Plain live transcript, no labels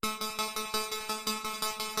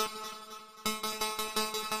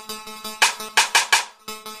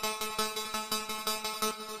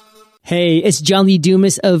Hey, it's John Lee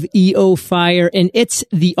Dumas of EO Fire, and it's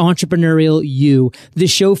The Entrepreneurial You, the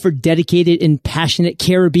show for dedicated and passionate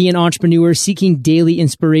Caribbean entrepreneurs seeking daily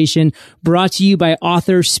inspiration, brought to you by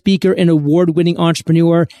author, speaker, and award-winning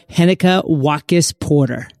entrepreneur Henika Watkis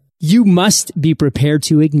Porter. You must be prepared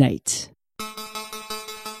to ignite.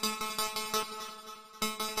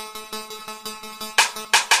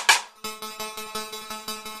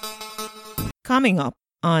 Coming up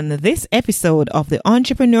on this episode of The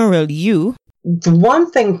Entrepreneurial You. The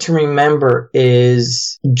one thing to remember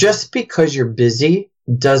is just because you're busy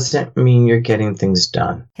doesn't mean you're getting things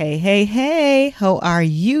done. Hey. How are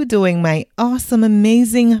you doing, my awesome,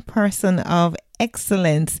 amazing person of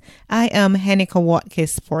excellence? I am Henika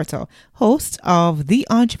Watkis Porter, host of the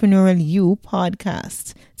Entrepreneurial You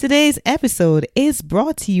podcast. Today's episode is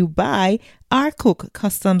brought to you by Our Cook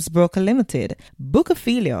Customs Broker Limited,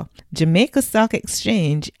 Bookophilia, Jamaica Stock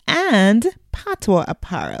Exchange, and Patois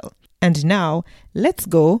Apparel. And now, let's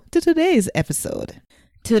go to today's episode.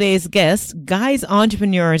 Today's guest guides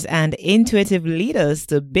entrepreneurs and intuitive leaders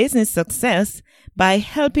to business success by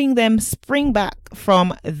helping them spring back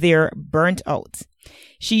from their burnt out.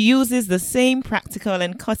 She uses the same practical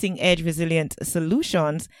and cutting-edge resilient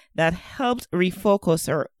solutions that helped refocus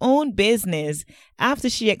her own business after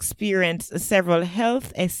she experienced several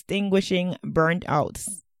health-extinguishing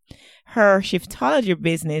burnt-outs. Her shiftology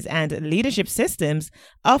business and leadership systems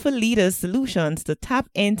offer leaders solutions to tap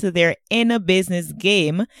into their inner business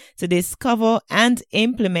game to discover and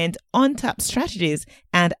implement untapped strategies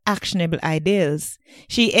and actionable ideas.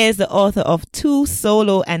 She is the author of 2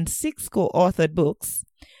 solo and 6 co-authored books.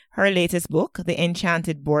 Her latest book, The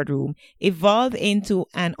Enchanted Boardroom, Evolve into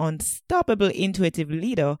an Unstoppable Intuitive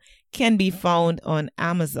Leader, can be found on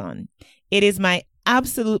Amazon. It is my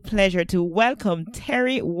absolute pleasure to welcome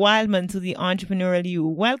Terry Wildemann to the Entrepreneurial You.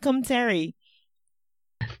 Welcome, Terry.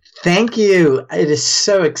 Thank you. It is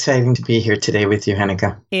so exciting to be here today with you,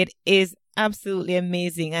 Henika. It is absolutely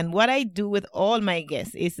amazing. And what I do with all my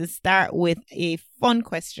guests is to start with a fun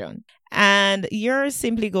question. And yours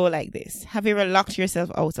simply go like this. Have you ever locked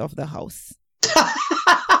yourself out of the house?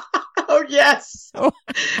 Oh, yes. Oh.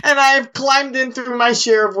 And I've climbed in through my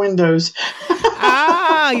share of windows.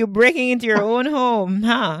 You're breaking into your own home,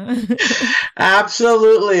 huh?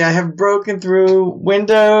 Absolutely. I have broken through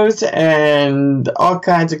windows and all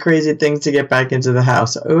kinds of crazy things to get back into the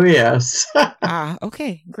house. Oh, yes.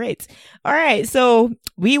 Okay, great. All right. So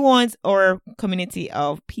we want our community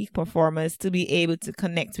of peak performers to be able to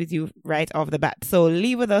connect with you right off the bat. So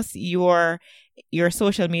leave with us your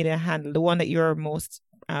social media handle, the one that you're most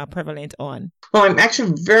prevalent on. Well, I'm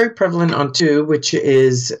actually very prevalent on 2, which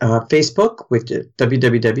is Facebook, which is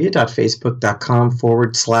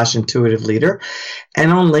www.facebook.com/intuitive leader,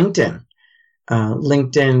 and on LinkedIn,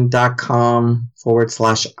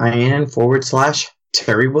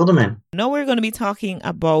 linkedin.com/in/Terry Wildemann. Now we're going to be talking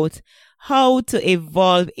about how to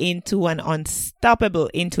evolve into an unstoppable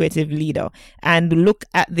intuitive leader and look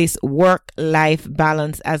at this work-life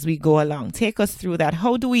balance as we go along. Take us through that.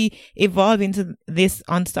 How do we evolve into this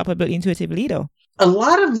unstoppable intuitive leader? A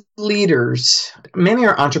lot of leaders, many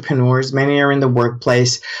are entrepreneurs, many are in the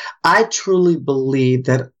workplace. I truly believe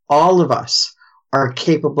that all of us are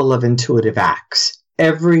capable of intuitive acts.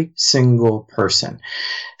 Every single person.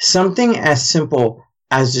 Something as simple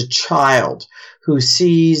as a child who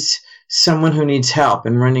sees someone who needs help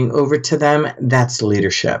and running over to them, that's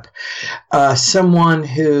leadership. Someone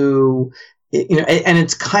who, and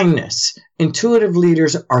it's kindness. Intuitive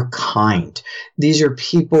leaders are kind. These are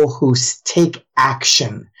people who take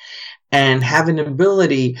action and have an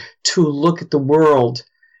ability to look at the world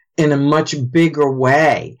in a much bigger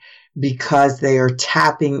way because they are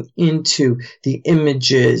tapping into the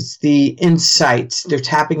images, the insights. They're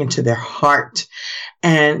tapping into their heart.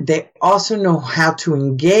 And they also know how to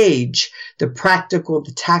engage the practical,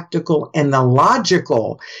 the tactical, and the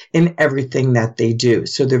logical in everything that they do.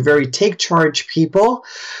 So they're very take charge people.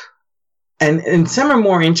 And some are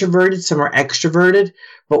more introverted, some are extroverted.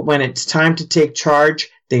 But when it's time to take charge,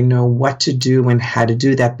 they know what to do and how to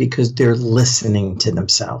do that because they're listening to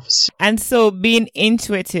themselves. And so being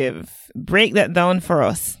intuitive, break that down for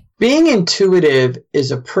us. Being intuitive is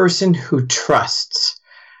a person who trusts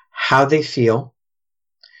how they feel.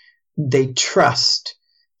 They trust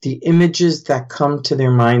the images that come to their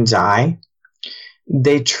mind's eye.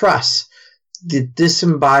 They trust the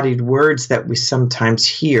disembodied words that we sometimes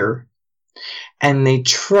hear. And they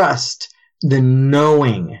trust the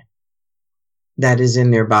knowing that is in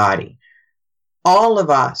their body. All of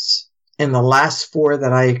us in the last 4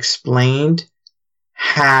 that I explained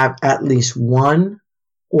have at least one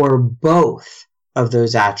or both of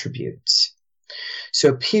those attributes.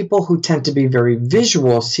 So people who tend to be very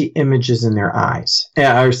visual see images in their eyes,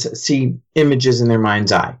 or see images in their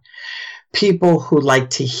mind's eye. People who like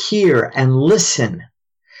to hear and listen,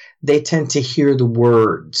 they tend to hear the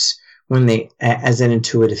words when they, as an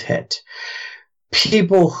intuitive hit.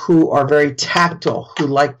 People who are very tactile, who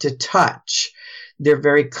like to touch, they're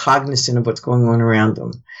very cognizant of what's going on around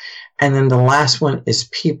them. And then the last one is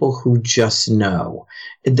people who just know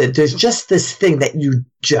that there's just this thing that you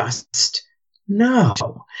just know.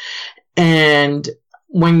 And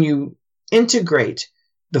when you integrate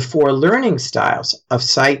the 4 learning styles of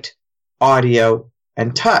sight, audio,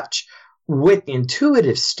 and touch with the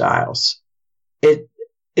intuitive styles, it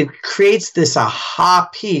creates this aha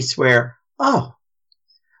piece where, oh,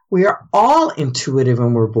 we are all intuitive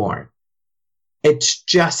when we're born. It's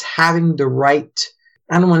just having the right,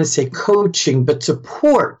 I don't want to say coaching, but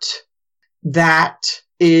support that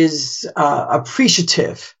is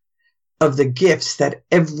appreciative of the gifts that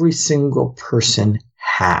every single person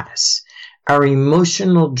has. Our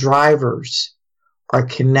emotional drivers are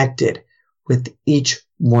connected with each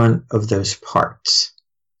one of those parts.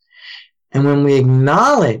 And when we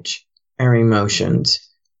acknowledge our emotions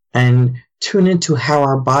and tune into how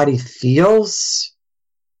our body feels,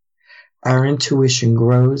 our intuition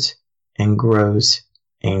grows and grows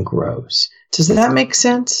and grows. Does that make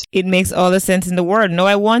sense? It makes all the sense in the world. Now,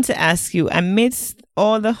 I want to ask you, amidst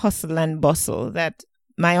all the hustle and bustle that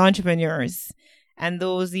my entrepreneurs and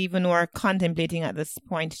those even who are contemplating at this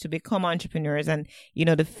point to become entrepreneurs and,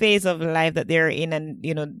 the phase of life that they're in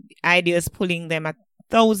and, ideas pulling them a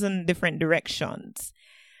 1,000 different directions,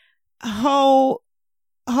 how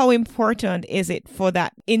important is it for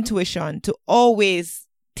that intuition to always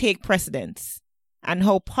take precedence? And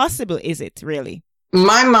how possible is it really? In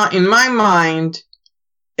my mind,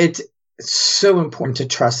 it's so important to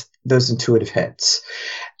trust those intuitive hits.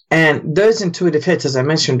 And those intuitive hits, as I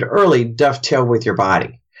mentioned earlier, dovetail with your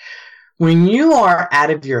body. When you are out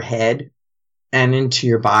of your head and into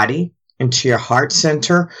your body, into your heart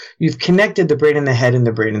center, you've connected the brain and the head and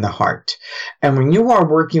the brain and the heart. And when you are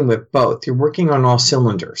working with both, you're working on all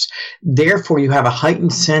cylinders. Therefore, you have a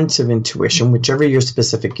heightened sense of intuition, whichever your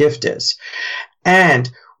specific gift is.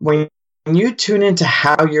 And when you tune into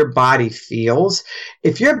how your body feels,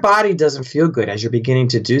 if your body doesn't feel good as you're beginning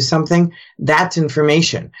to do something, that's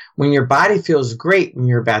information. When your body feels great when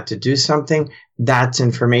you're about to do something, that's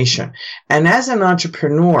information. And as an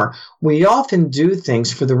entrepreneur, we often do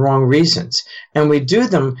things for the wrong reasons. And we do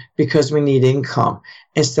them because we need income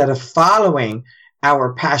instead of following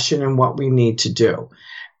our passion and what we need to do.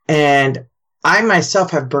 And I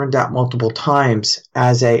myself have burned out multiple times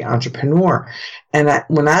as an entrepreneur. And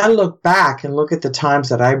when I look back and look at the times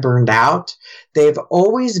that I burned out, they've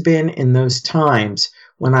always been in those times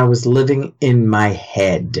when I was living in my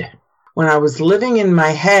head. When I was living in my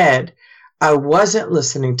head, I wasn't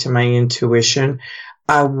listening to my intuition.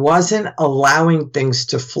 I wasn't allowing things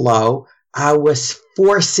to flow. I was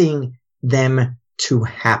forcing them to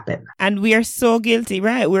happen. And we are so guilty,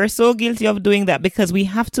 right? We're so guilty of doing that because we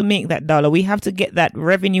have to make that dollar. We have to get that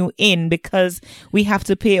revenue in because we have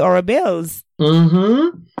to pay our bills.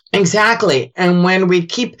 Mm-hmm. Exactly. And when we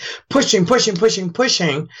keep pushing,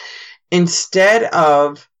 instead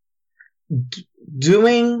of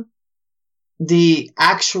doing the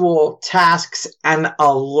actual tasks and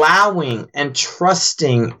allowing and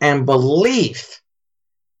trusting and belief,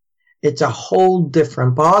 it's a whole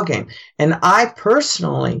different ballgame. And I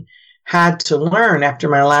personally had to learn after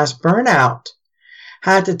my last burnout,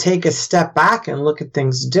 had to take a step back and look at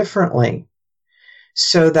things differently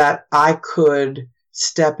so that I could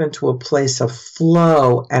step into a place of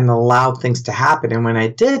flow and allow things to happen. And when I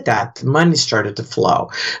did that, the money started to flow.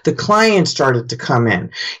 The clients started to come in.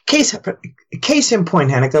 Case in point,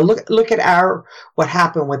 Hanneke, look at what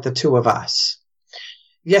happened with the two of us.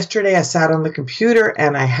 Yesterday, I sat on the computer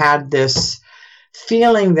and I had this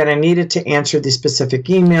feeling that I needed to answer these specific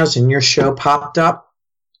emails, and your show popped up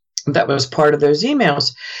that was part of those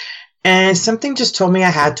emails. And something just told me I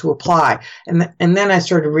had to apply. And then I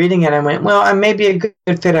started reading it. I went, well, I may be a good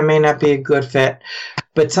fit. I may not be a good fit.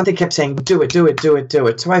 But something kept saying, do it.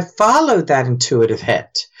 So I followed that intuitive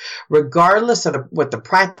hit, regardless of what the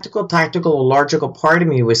practical, tactical, or logical part of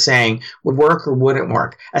me was saying would work or wouldn't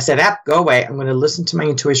work. I said, go away. I'm going to listen to my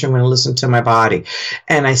intuition. I'm going to listen to my body.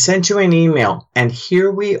 And I sent you an email. And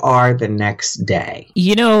here we are the next day.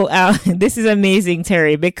 This is amazing,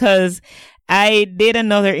 Terry, because I did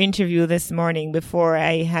another interview this morning before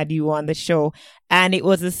I had you on the show, and it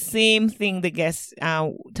was the same thing the guest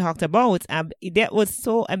talked about. That was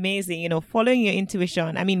so amazing, following your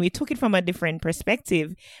intuition. I mean, we took it from a different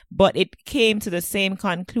perspective, but it came to the same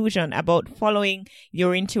conclusion about following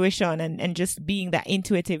your intuition and just being that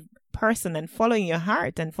intuitive person and following your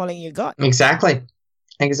heart and following your gut. Exactly.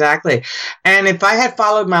 And if I had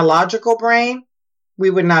followed my logical brain, we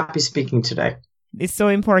would not be speaking today. It's so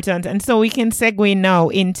important. And so we can segue now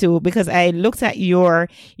into, because I looked at your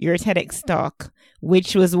TEDx talk,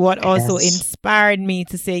 which was what also inspired me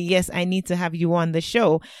to say, yes, I need to have you on the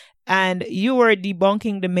show. And you were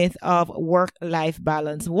debunking the myth of work-life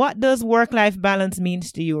balance. What does work-life balance mean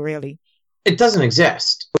to you, really? It doesn't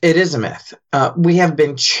exist. It is a myth. We have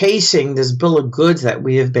been chasing this bill of goods that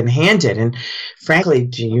we have been handed. And frankly,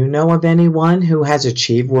 do you know of anyone who has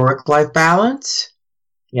achieved work-life balance?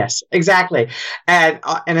 Yes, exactly. And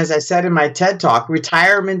as I said in my TED Talk,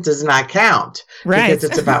 retirement does not count, right? Because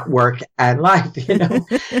it's about work and life,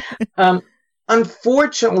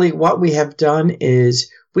 Unfortunately, what we have done is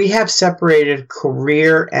we have separated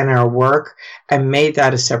career and our work and made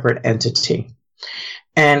that a separate entity.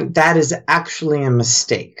 And that is actually a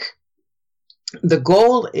mistake. The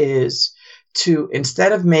goal is to,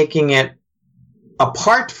 instead of making it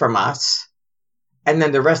apart from us and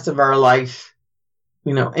then the rest of our life,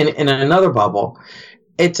 in another bubble,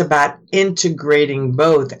 it's about integrating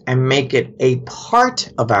both and make it a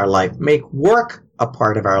part of our life, make work a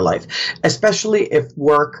part of our life, especially if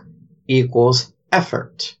work equals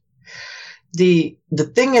effort. The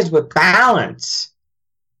thing is with balance,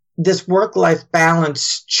 this work-life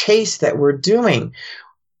balance chase that we're doing,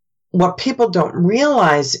 what people don't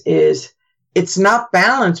realize is it's not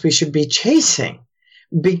balance we should be chasing.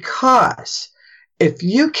 Because if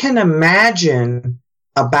you can imagine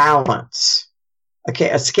a balance,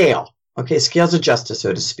 a scale, scales of justice,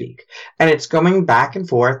 so to speak, and it's going back and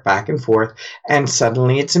forth, and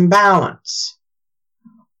suddenly it's in balance.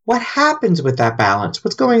 What happens with that balance?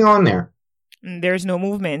 What's going on there? There's no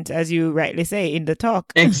movement, as you rightly say in the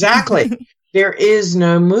talk. Exactly. There is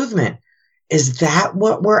no movement. Is that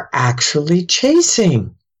what we're actually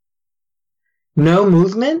chasing? No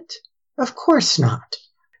movement? Of course not.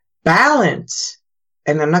 Balance,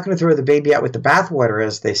 and I'm not going to throw the baby out with the bathwater,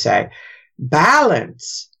 as they say.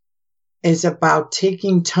 Balance is about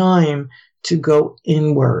taking time to go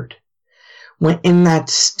inward. When in that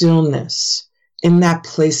stillness, in that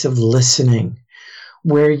place of listening,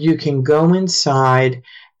 where you can go inside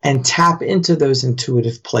and tap into those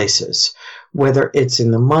intuitive places, whether it's in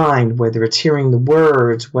the mind, whether it's hearing the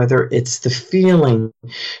words, whether it's the feeling,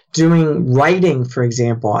 doing writing, for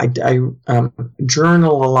example. I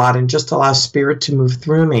journal a lot and just allow spirit to move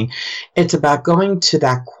through me. It's about going to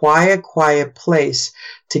that quiet place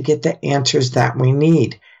to get the answers that we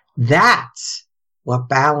need. That's what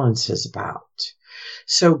balance is about.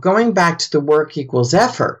 So going back to the work equals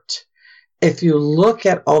effort, if you look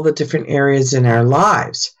at all the different areas in our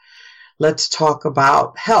lives, let's talk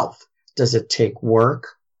about health. Does it take work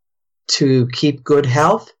to keep good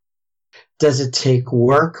health? Does it take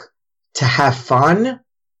work to have fun?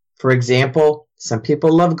 For example, some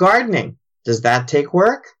people love gardening. Does that take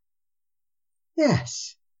work?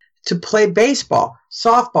 Yes. To play baseball,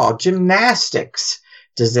 softball, gymnastics.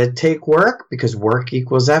 Does it take work because work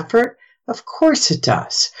equals effort? Of course it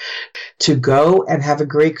does. To go and have a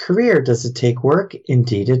great career, does it take work?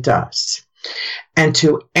 Indeed it does. And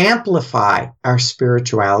to amplify our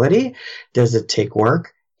spirituality, does it take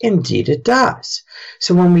work? Indeed it does.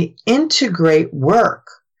 So when we integrate work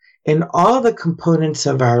in all the components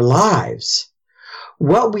of our lives,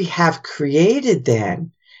 what we have created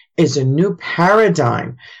then is a new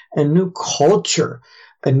paradigm, a new culture,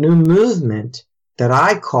 a new movement that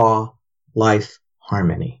I call life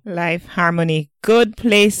harmony. Life harmony. Good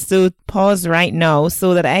place to pause right now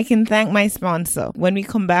so that I can thank my sponsor. When we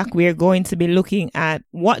come back, we're going to be looking at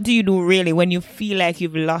what do you do really when you feel like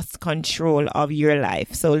you've lost control of your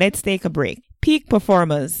life. So let's take a break. Peak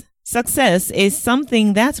performers. Success is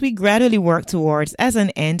something that we gradually work towards as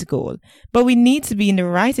an end goal, but we need to be in the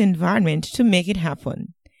right environment to make it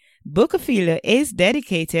happen. Bookophilia is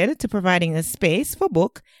dedicated to providing a space for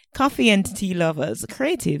book, coffee and tea lovers,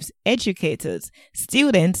 creatives, educators,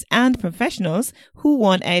 students, and professionals who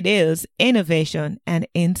want ideas, innovation, and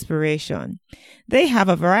inspiration. They have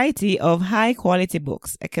a variety of high-quality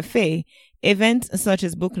books, a cafe, Events such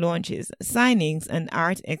as book launches, signings, and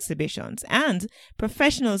art exhibitions, and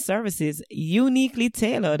professional services uniquely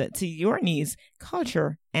tailored to your needs,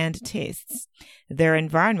 culture, and tastes. Their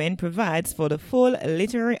environment provides for the full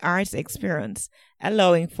literary arts experience,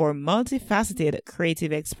 allowing for multifaceted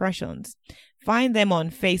creative expressions. Find them on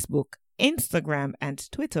Facebook, Instagram,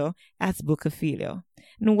 and Twitter as Bookophilia.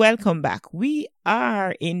 And welcome back. We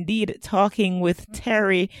are indeed talking with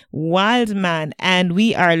Terry Wildemann, and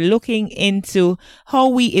we are looking into how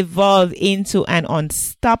we evolve into an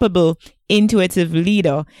unstoppable intuitive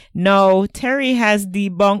leader. Now, Terry has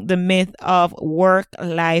debunked the myth of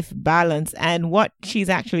work-life balance, and what she's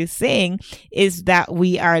actually saying is that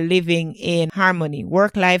we are living in harmony,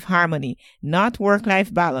 work-life harmony, not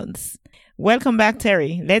work-life balance. Welcome back,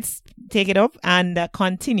 Terry. Let's take it up and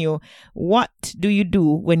continue. What do you do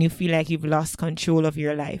when you feel like you've lost control of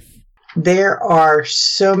your life? There are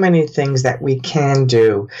so many things that we can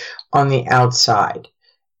do on the outside.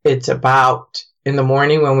 It's about in the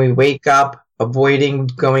morning when we wake up, avoiding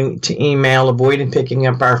going to email, avoiding picking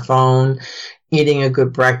up our phone, eating a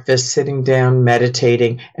good breakfast, sitting down,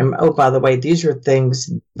 meditating. And oh, by the way, these are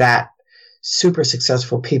things that super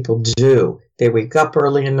successful people do. They wake up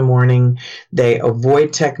early in the morning, they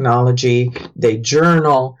avoid technology, they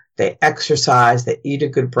journal, they exercise, they eat a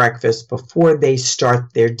good breakfast before they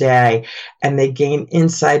start their day, and they gain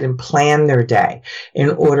insight and plan their day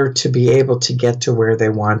in order to be able to get to where they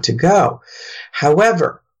want to go.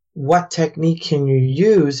 However, what technique can you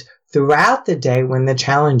use throughout the day when the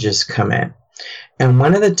challenges come in? And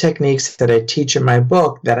one of the techniques that I teach in my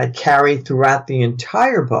book that I carry throughout the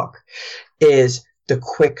entire book is the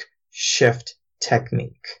quick shift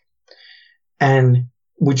technique. And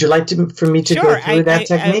would you like for me to go through that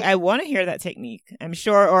technique? I want to hear that technique. I'm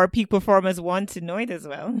sure our peak performers want to know it as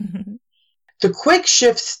well. The quick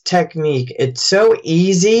shifts technique, it's so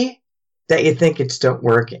easy that you think it's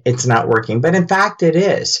not working, but in fact it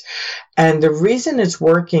is. And the reason it's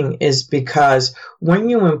working is because when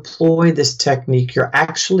you employ this technique, you're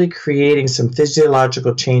actually creating some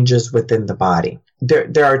physiological changes within the body.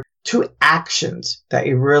 There are two actions that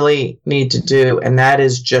you really need to do, and that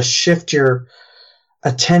is just shift your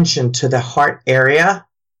attention to the heart area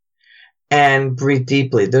and breathe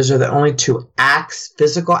deeply. Those are the only two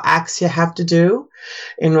physical acts you have to do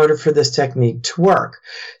in order for this technique to work.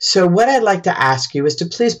 So what I'd like to ask you is to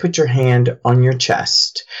please put your hand on your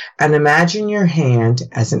chest and imagine your hand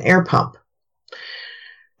as an air pump.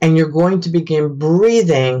 And you're going to begin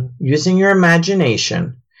breathing using your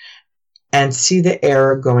imagination and see the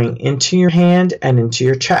air going into your hand and into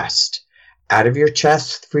your chest, out of your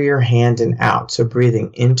chest through your hand and out. So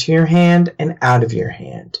breathing into your hand and out of your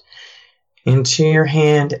hand, into your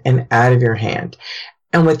hand and out of your hand.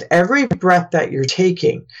 And with every breath that you're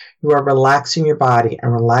taking, you are relaxing your body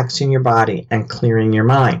and clearing your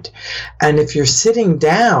mind. And if you're sitting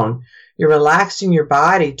down, you're relaxing your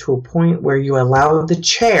body to a point where you allow the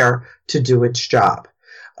chair to do its job.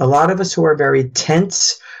 A lot of us who are very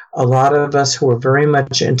tense, a lot of us who are very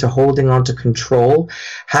much into holding on to control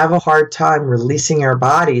have a hard time releasing our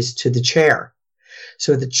bodies to the chair.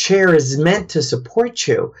 So the chair is meant to support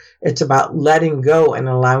you. It's about letting go and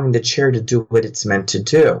allowing the chair to do what it's meant to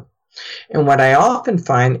do. And what I often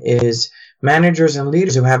find is managers and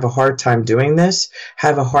leaders who have a hard time doing this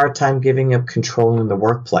have a hard time giving up control in the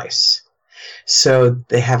workplace. So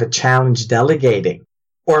they have a challenge delegating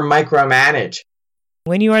or micromanage.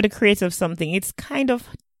 When you are the creator of something, it's kind of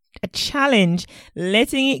a challenge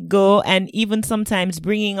letting it go and even sometimes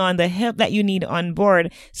bringing on the help that you need on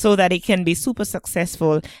board so that it can be super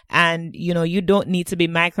successful. And, you don't need to be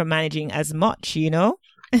micromanaging as much,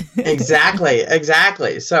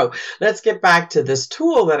 Exactly. So let's get back to this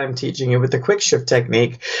tool that I'm teaching you with the quick shift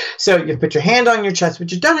technique. So you put your hand on your chest,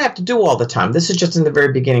 but you don't have to do all the time. This is just in the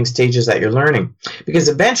very beginning stages that you're learning, because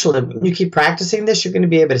eventually when you keep practicing this, you're going to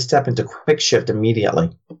be able to step into quick shift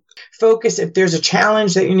immediately. Focus. If there's a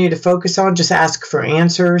challenge that you need to focus on, just ask for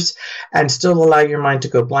answers and still allow your mind to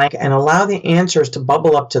go blank and allow the answers to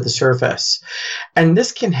bubble up to the surface. And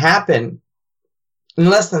this can happen in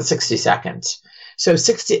less than 60 seconds. So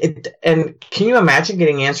and can you imagine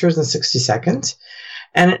getting answers in 60 seconds?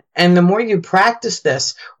 And the more you practice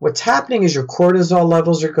this, what's happening is your cortisol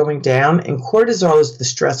levels are going down, and cortisol is the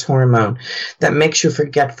stress hormone that makes you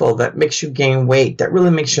forgetful, that makes you gain weight, that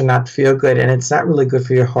really makes you not feel good, and it's not really good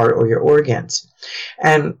for your heart or your organs.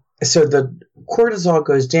 And so the cortisol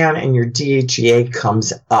goes down and your DHEA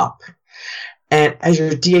comes up. And as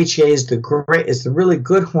your DHEA is the really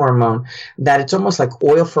good hormone, that it's almost like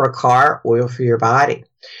oil for a car, oil for your body.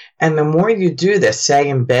 And the more you do this, say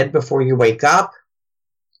in bed before you wake up,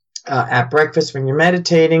 at breakfast when you're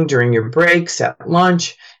meditating, during your breaks, at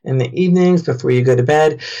lunch, in the evenings, before you go to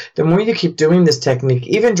bed. The more you keep doing this technique,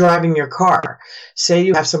 even driving your car, say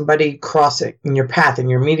you have somebody crossing in your path and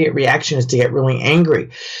your immediate reaction is to get really angry,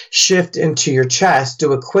 shift into your chest,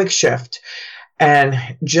 do a quick shift, and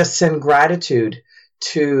just send out gratitude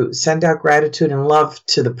and love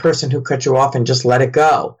to the person who cut you off, and just let it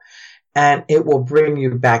go. And it will bring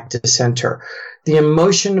you back to center. The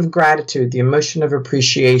emotion of gratitude, the emotion of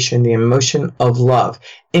appreciation, the emotion of love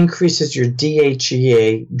increases your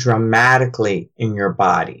DHEA dramatically in your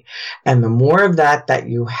body. And the more of that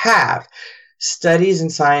you have, studies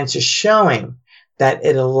and science is showing that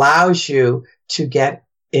it allows you to get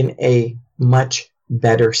in a much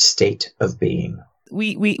better state of being.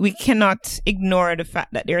 We cannot ignore the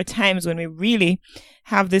fact that there are times when we really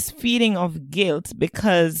have this feeling of guilt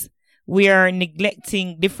because we are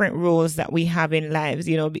neglecting different roles that we have in lives,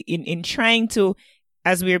 in trying to,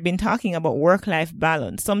 as we've been talking about work-life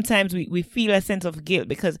balance. Sometimes we feel a sense of guilt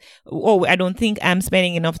because, I don't think I'm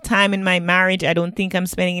spending enough time in my marriage. I don't think I'm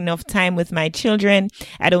spending enough time with my children.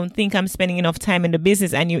 I don't think I'm spending enough time in the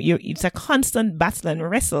business. And it's a constant battle and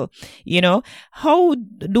wrestle, How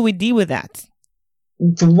do we deal with that?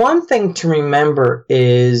 The one thing to remember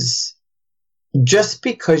is just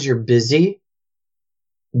because you're busy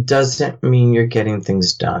doesn't mean you're getting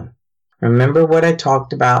things done. Remember what I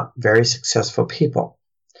talked about, very successful people.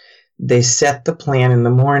 They set the plan in the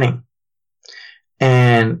morning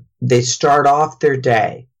and they start off their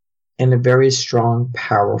day in a very strong,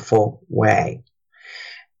 powerful way.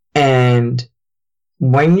 And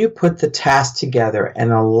when you put the task together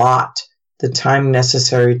and allot the time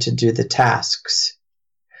necessary to do the tasks,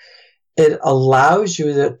 it allows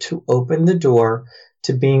you to open the door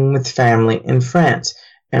to being with family and friends.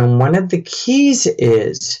 And one of the keys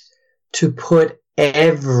is to put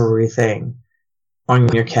everything on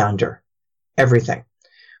your calendar. Everything.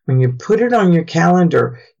 When you put it on your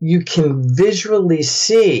calendar, you can visually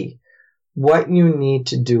see what you need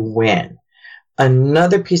to do when.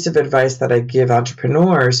 Another piece of advice that I give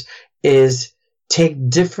entrepreneurs is take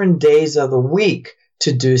different days of the week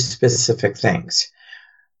to do specific things.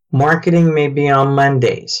 Marketing may be on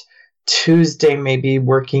Mondays. Tuesday may be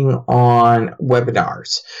working on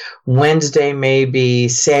webinars. Wednesday may be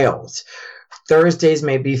sales. Thursdays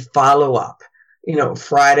may be follow-up.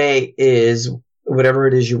 Friday is whatever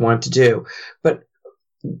it is you want to do. But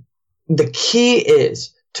the key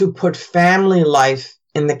is to put family life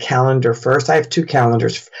in the calendar first. I have two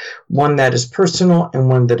calendars, one that is personal and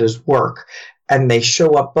one that is work. And they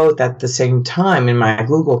show up both at the same time in my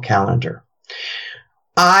Google Calendar.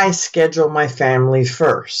 I schedule my family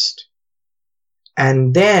first.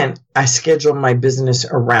 And then I schedule my business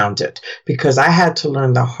around it because I had to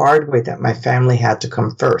learn the hard way that my family had to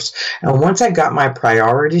come first. And once I got my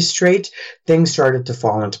priorities straight, things started to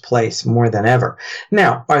fall into place more than ever.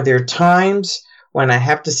 Now, are there times when I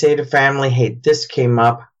have to say to family, hey, this came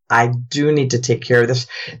up. I do need to take care of this.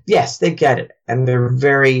 Yes, they get it. And they're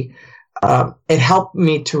very, it helped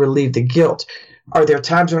me to relieve the guilt. Are there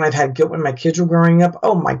times when I've had guilt when my kids were growing up?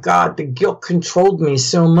 Oh my God, the guilt controlled me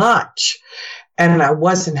so much. And I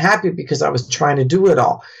wasn't happy because I was trying to do it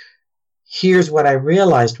all. Here's what I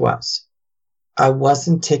realized was I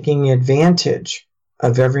wasn't taking advantage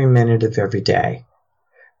of every minute of every day.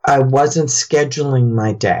 I wasn't scheduling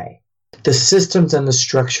my day. The systems and the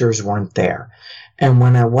structures weren't there. And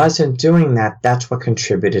when I wasn't doing that, that's what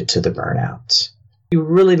contributed to the burnouts. You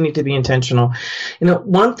really need to be intentional.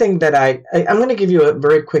 One thing that I'm going to give you a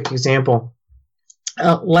very quick example.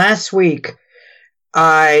 Last week,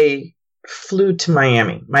 I flew to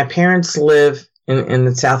Miami. My parents live in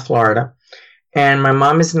the South Florida, and my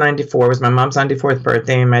mom is 94. It was my mom's 94th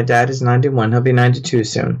birthday, and my dad is 91. He'll be 92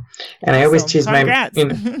 soon. And I always tease congrats.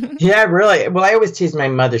 Yeah, really. Well, I always tease my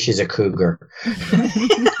mother. She's a cougar.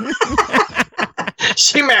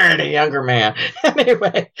 She married a younger man.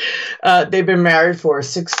 Anyway, they've been married for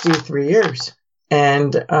 63 years.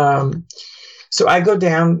 And so I go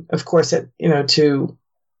down, of course, to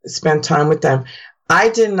spend time with them. I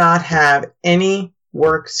did not have any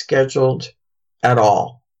work scheduled at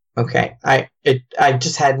all. Okay. I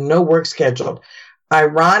just had no work scheduled.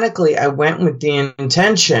 Ironically, I went with the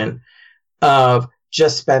intention of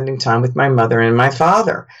just spending time with my mother and my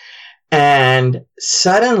father. And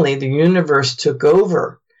suddenly the universe took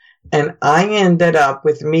over and I ended up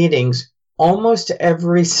with meetings almost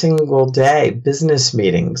every single day, business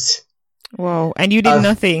meetings. Wow. And you did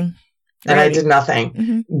nothing. And I did nothing.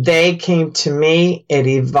 Mm-hmm. They came to me. It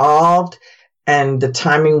evolved. And the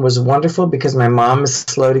timing was wonderful because my mom is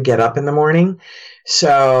slow to get up in the morning.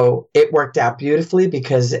 So it worked out beautifully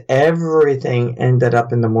because everything ended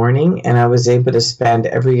up in the morning, and I was able to spend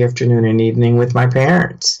every afternoon and evening with my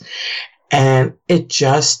parents. And it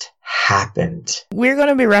just happened. We're going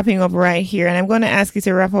to be wrapping up right here, and I'm going to ask you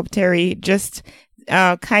to wrap up, Terry, just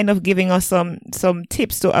kind of giving us some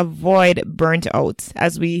tips to avoid burnt out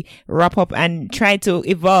as we wrap up and try to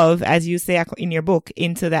evolve, as you say in your book,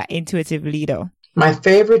 into that intuitive leader. My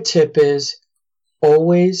favorite tip is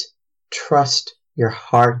always trust your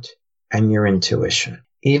heart and your intuition.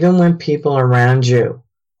 Even when people around you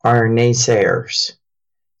are naysayers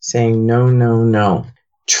saying no, no, no,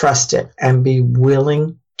 trust it and be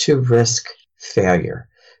willing to risk failure,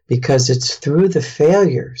 because it's through the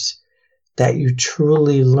failures that you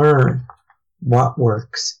truly learn what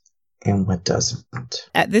works and what doesn't.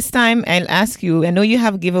 At this time, I'll ask you, I know you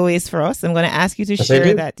have giveaways for us. I'm going to ask you to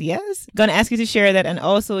share that. Yes. Going to ask you to share that and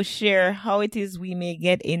also share how it is we may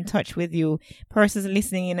get in touch with you. Persons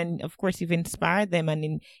listening in, and of course, you've inspired them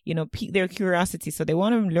and, piqued their curiosity. So they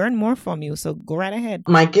want to learn more from you. So go right ahead.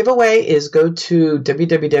 My giveaway is go to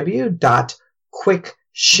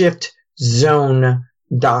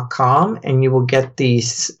www.quickshiftZone.com and you will get the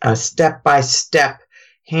step-by-step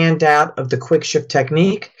handout of the quick shift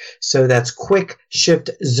technique. So that's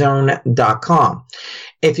quickshiftzone.com.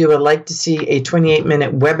 If you would like to see a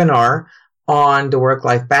 28-minute webinar on the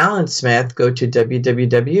work-life balance myth, go to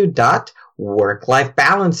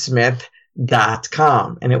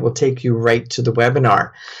www.worklifebalancemyth.com and it will take you right to the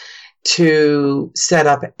webinar. To set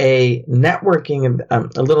up a networking,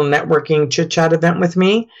 a little networking chit-chat event with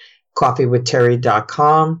me,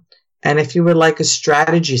 coffeewithterry.com. And if you would like a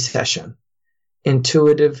strategy session,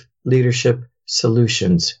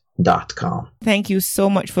 intuitiveleadershipsolutions.com. Thank you so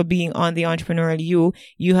much for being on The Entrepreneurial You.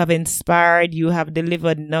 You have inspired, you have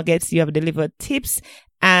delivered nuggets, you have delivered tips,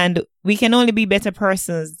 and we can only be better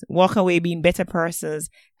persons, walk away being better persons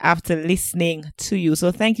after listening to you.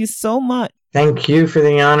 So thank you so much. Thank you for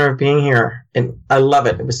the honor of being here. And I love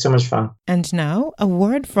it. It was so much fun. And now, a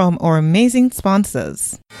word from our amazing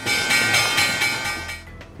sponsors.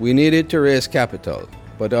 We needed to raise capital,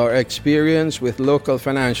 but our experience with local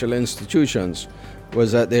financial institutions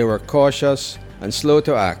was that they were cautious and slow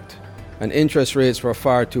to act, and interest rates were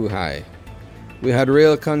far too high. We had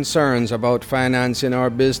real concerns about financing our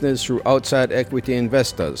business through outside equity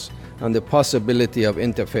investors and the possibility of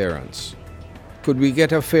interference. Could we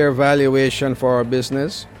get a fair valuation for our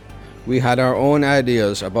business? We had our own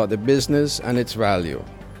ideas about the business and its value.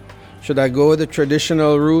 Should I go the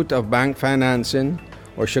traditional route of bank financing,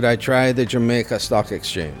 or should I try the Jamaica Stock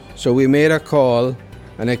Exchange? So we made a call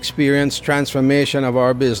and experienced transformation of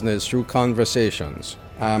our business through conversations.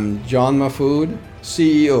 I'm John Mahfood,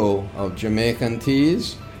 CEO of Jamaican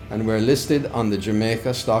Teas, and we're listed on the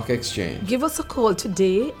Jamaica Stock Exchange. Give us a call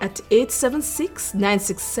today at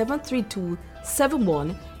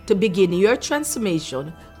 876-967-3271 to begin your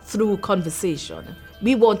transformation through conversation.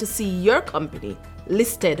 We want to see your company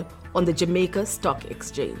listed on the Jamaica Stock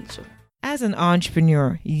Exchange. As an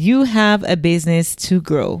entrepreneur, you have a business to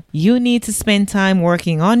grow. You need to spend time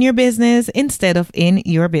working on your business instead of in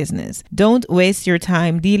your business. Don't waste your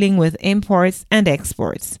time dealing with imports and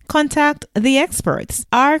exports. Contact the experts.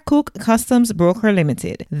 R. Cook Customs Broker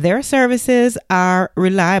Limited. Their services are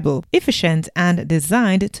reliable, efficient, and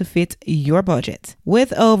designed to fit your budget.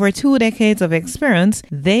 With over 2 decades of experience,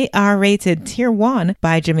 they are rated Tier 1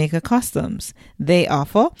 by Jamaica Customs. They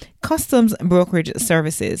offer customs brokerage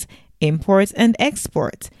services, import and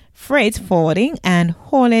export, freight forwarding, and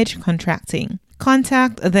haulage contracting.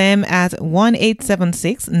 Contact them at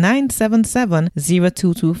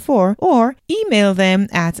 1-876-977-0224 or email them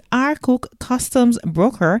at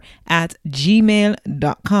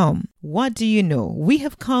rcookcustomsbroker@gmail.com. What do you know? We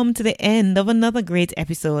have come to the end of another great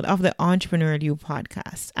episode of the Entrepreneurial You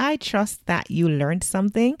podcast. I trust that you learned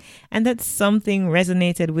something and that something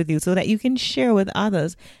resonated with you so that you can share with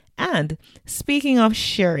others. And speaking of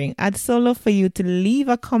sharing, I'd so love for you to leave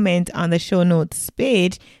a comment on the show notes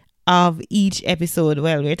page of each episode.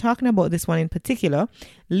 Well, we're talking about this one in particular.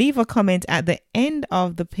 Leave a comment at the end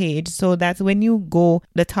of the page so that when you go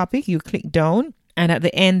the topic, you click down, and at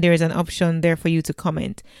the end there's an option there for you to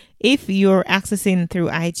comment. If you're accessing through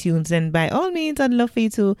iTunes, then by all means, I'd love for you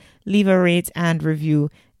to leave a rate and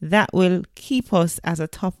review. That will keep us as a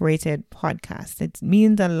top-rated podcast. It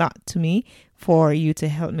means a lot to me for you to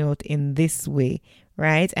help me out in this way,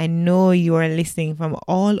 right? I know you are listening from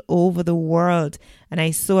all over the world, and I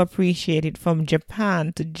so appreciate it, from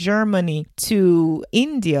Japan to Germany to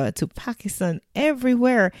India to Pakistan,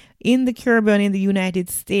 everywhere in the Caribbean, in the United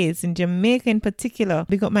States, in Jamaica in particular.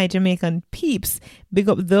 Big up my Jamaican peeps. Big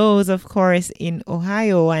up those, of course, in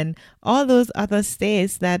Ohio and all those other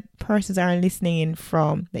states that persons are listening in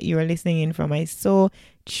from, that you are listening in from. I so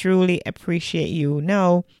truly appreciate you.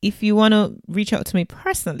 Now, if you want to reach out to me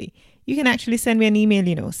personally, you can actually send me an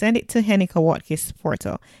email, send it to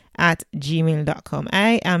hennikawatkisportal@gmail.com.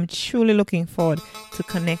 I am truly looking forward to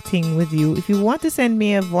connecting with you. If you want to send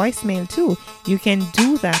me a voicemail too, you can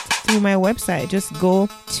do that through my website. Just go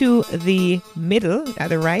to the middle at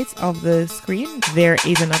the right of the screen. There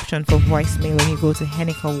is an option for voicemail when you go to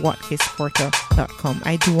hennikawatkisportal.com.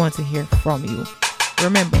 I do want to hear from you.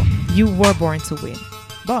 Remember, you were born to win,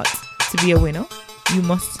 but to be a winner, you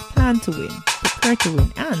must plan to win, prepare to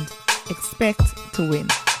win, and expect to win.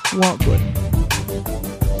 Walk good.